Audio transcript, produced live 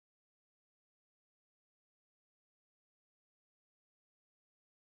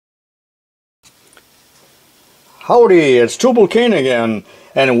Howdy, it's tubalcain again,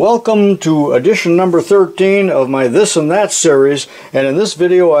 and welcome to edition number 13 of my This and That series. And in this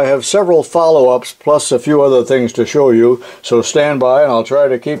video I have several follow-ups plus a few other things to show you, so stand by and I'll try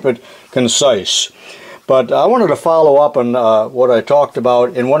to keep it concise. But I wanted to follow up on what I talked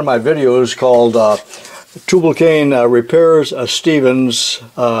about in one of my videos called Tubalcain Repairs a Stevens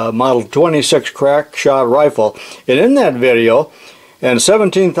Model 26 Crack Shot Rifle. And in that video, and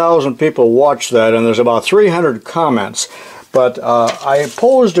 17,000 people watched that, and there's about 300 comments. But I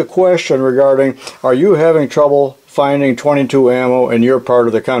posed a question regarding, are you having trouble finding .22 ammo in your part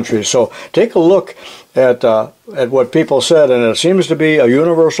of the country? So take a look at what people said, and it seems to be a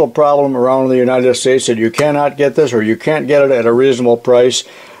universal problem around the United States that you cannot get this, or you can't get it at a reasonable price.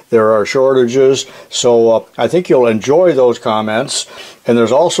 There are shortages, so I think you'll enjoy those comments. And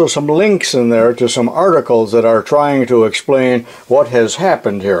there's also some links in there to some articles that are trying to explain what has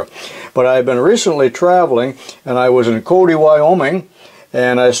happened here. But I've been recently traveling, and I was in Cody, Wyoming,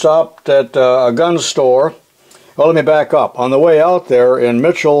 and I stopped at a gun store. Well, let me back up. On the way out there in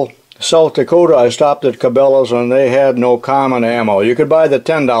Mitchell, South Dakota, I stopped at Cabela's, and they had no common ammo. You could buy the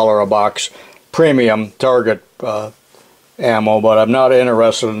 $10 a box premium target ammo, but I'm not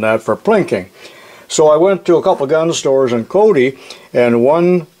interested in that for plinking. So I went to a couple gun stores in Cody, and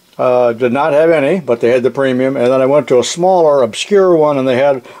one did not have any, but they had the premium. And then I went to a smaller, obscure one, and they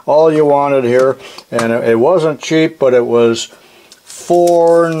had all you wanted here. And it wasn't cheap, but it was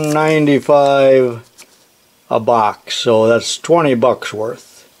 $4.95 a box, so that's 20 bucks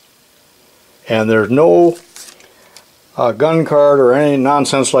worth. And there's no gun card or any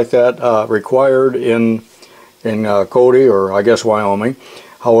nonsense like that required in Cody, or I guess Wyoming.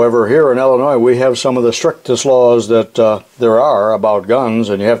 However, here in Illinois we have some of the strictest laws that there are about guns,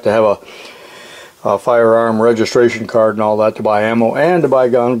 and you have to have a firearm registration card and all that to buy ammo and to buy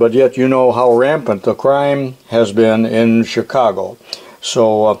guns, but yet you know how rampant the crime has been in Chicago.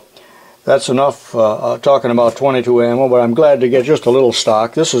 So that's enough talking about .22 ammo, but I'm glad to get just a little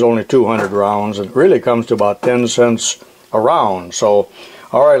stock. This is only 200 rounds, and it really comes to about 10 cents a round. So,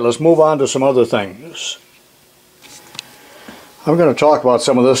 alright, let's move on to some other things. I'm going to talk about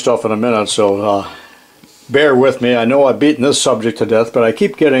some of this stuff in a minute, so bear with me. I know I've beaten this subject to death, but I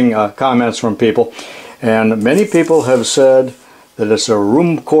keep getting comments from people, and many people have said that it's a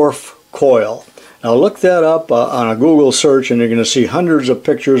Ruhmkorff coil. Now look that up on a Google search, and you're going to see hundreds of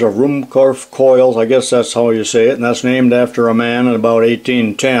pictures of Ruhmkorff coils. I guess that's how you say it, and that's named after a man in about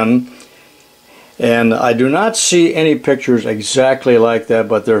 1810. And I do not see any pictures exactly like that,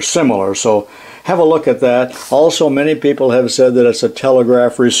 but they're similar, so have a look at that. Also, many people have said that it's a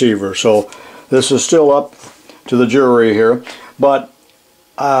telegraph receiver, so this is still up to the jury here. But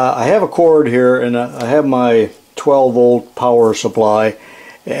I have a cord here, and I have my 12-volt power supply,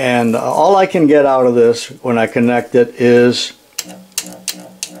 and all I can get out of this when I connect it is,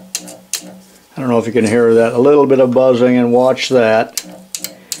 I don't know if you can hear that, a little bit of buzzing, and watch that.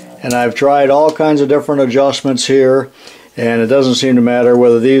 And I've tried all kinds of different adjustments here, and it doesn't seem to matter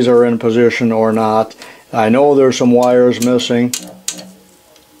whether these are in position or not. I know there's some wires missing,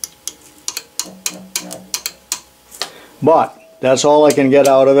 but that's all I can get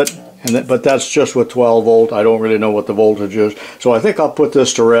out of it. But that's just with 12 volt. I don't really know what the voltage is. So I think I'll put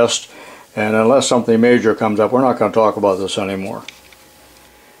this to rest, and unless something major comes up, we're not going to talk about this anymore.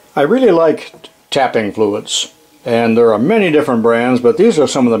 I really like tapping fluids, and there are many different brands, but these are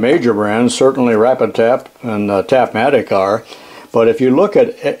some of the major brands. Certainly Rapid Tap and Tapmatic are. But if you look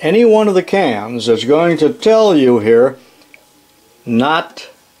at any one of the cans, it's going to tell you here, not,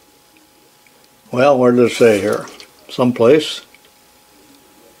 well, where did it say here? Someplace.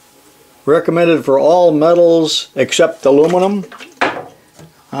 Recommended for all metals except aluminum.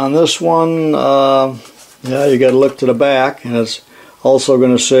 On this one, yeah, you got to look to the back, and it's also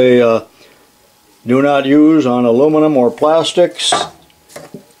going to say do not use on aluminum or plastics.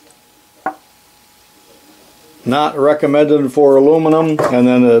 Not recommended for aluminum, and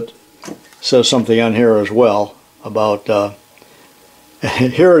then it says something on here as well about,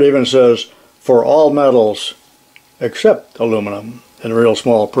 here it even says for all metals except aluminum in real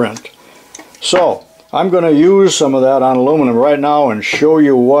small print. So I'm going to use some of that on aluminum right now and show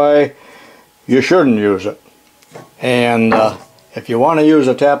you why you shouldn't use it. And if you want to use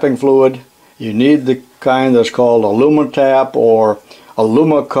a tapping fluid, you need the kind that's called Alumatap or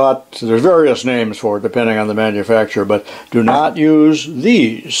Alumacut. There's various names for it depending on the manufacturer, but do not use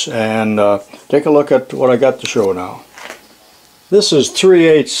these. And take a look at what I got to show now. This is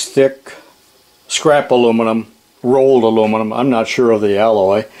 3/8 thick scrap aluminum, rolled aluminum. I'm not sure of the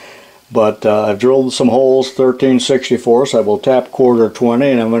alloy, but I've drilled some holes 13/64, so I will tap 1/4 20,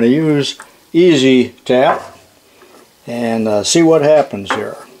 and I'm going to use Easy Tap. and see what happens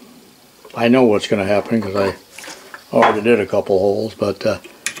here. I know what's going to happen because I already did a couple holes, but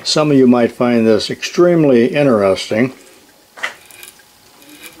some of you might find this extremely interesting.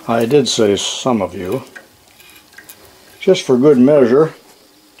 I did say some of you. Just for good measure,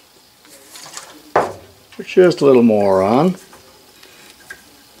 put just a little more on.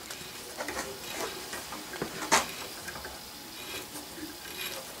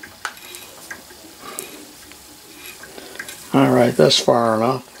 Alright, that's far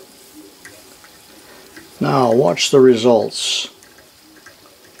enough. Now watch the results.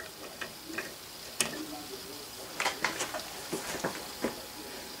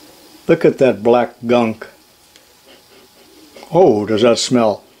 Look at that black gunk. Oh, does that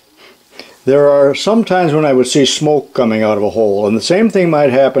smell? There are some times when I would see smoke coming out of a hole, and the same thing might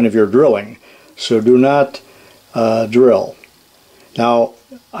happen if you're drilling, so do not drill. Now,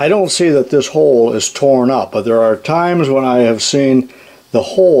 I don't see that this hole is torn up, but there are times when I have seen the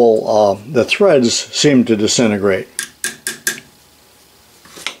hole, the threads seem to disintegrate.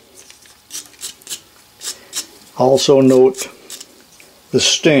 Also note the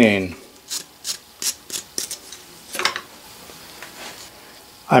stain.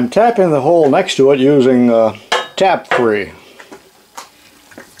 I'm tapping the hole next to it using tap free.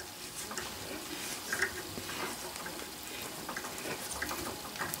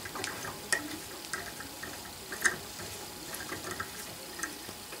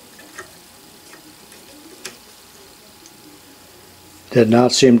 Did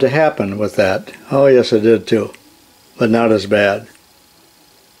not seem to happen with that. Oh yes, it did too, but not as bad.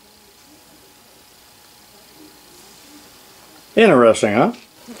 Interesting, huh?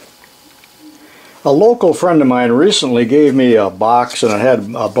 A local friend of mine recently gave me a box, and it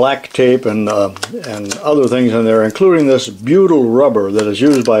had black tape and other things in there, including this butyl rubber that is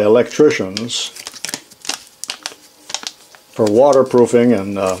used by electricians for waterproofing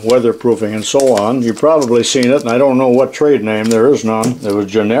and weatherproofing and so on. You've probably seen it, and I don't know what trade name, there is none. It was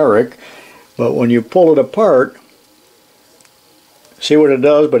generic, but when you pull it apart, see what it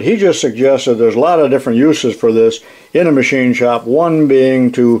does. But he just suggested there's a lot of different uses for this in a machine shop, one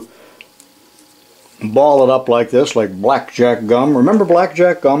being to ball it up like this, like blackjack gum. Remember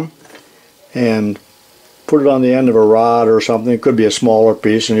blackjack gum? And put it on the end of a rod or something. It could be a smaller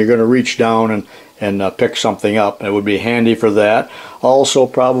piece, and you're going to reach down and pick something up. It would be handy for that. Also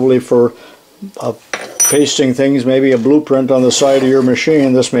probably for pasting things, maybe a blueprint on the side of your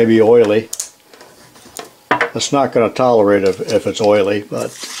machine. This may be oily. It's not going to tolerate if it's oily,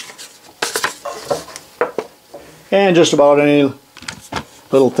 but and just about any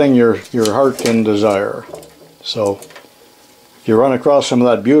little thing your heart can desire. So if you run across some of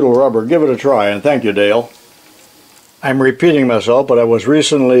that butyl rubber, give it a try, and thank you, Dale. I'm repeating myself, but I was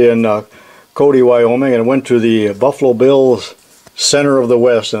recently in Cody, Wyoming, and went to the Buffalo Bills Center of the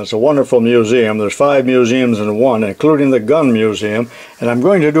West, and it's a wonderful museum. There's 5 museums in one, including the gun museum, and I'm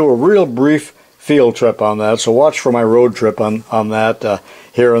going to do a real brief field trip on that, so watch for my road trip on that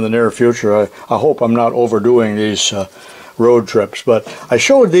here in the near future. I hope I'm not overdoing these road trips, but I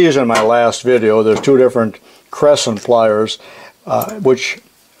showed these in my last video. There's 2 different crescent pliers, which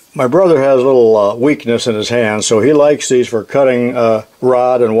my brother has a little weakness in his hand, so he likes these for cutting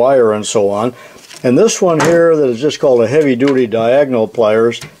rod and wire and so on. And this one here that is just called a heavy-duty diagonal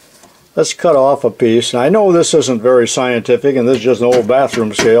pliers, let's cut off a piece. And I know this isn't very scientific, and this is just an old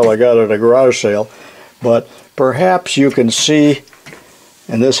bathroom scale I got at a garage sale, but perhaps you can see,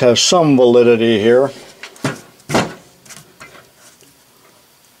 and this has some validity here.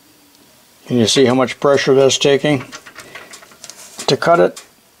 Can you see how much pressure that's taking to cut it?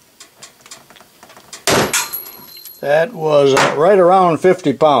 That was right around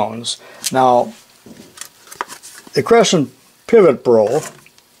 50 pounds. Now, the Crescent Pivot Pro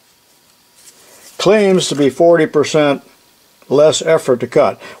claims to be 40% less effort to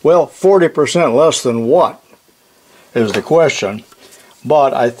cut. Well, 40% less than what is the question.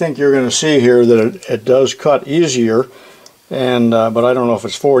 But I think you're going to see here that it does cut easier, and but I don't know if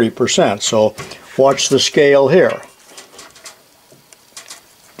it's 40%. So watch the scale here.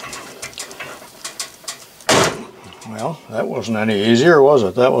 Well, that wasn't any easier, was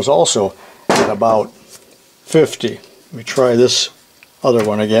it? That was also at about 50. Let me try this other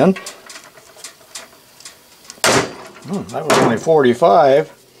one again. That was only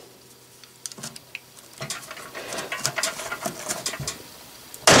 45.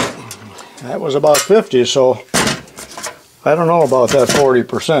 That was about 50, so I don't know about that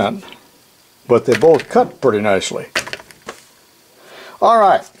 40%, but they both cut pretty nicely. All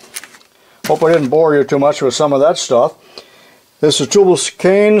right. Hope I didn't bore you too much with some of that stuff. This is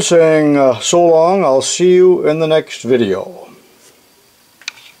tubalcain saying so long. I'll see you in the next video.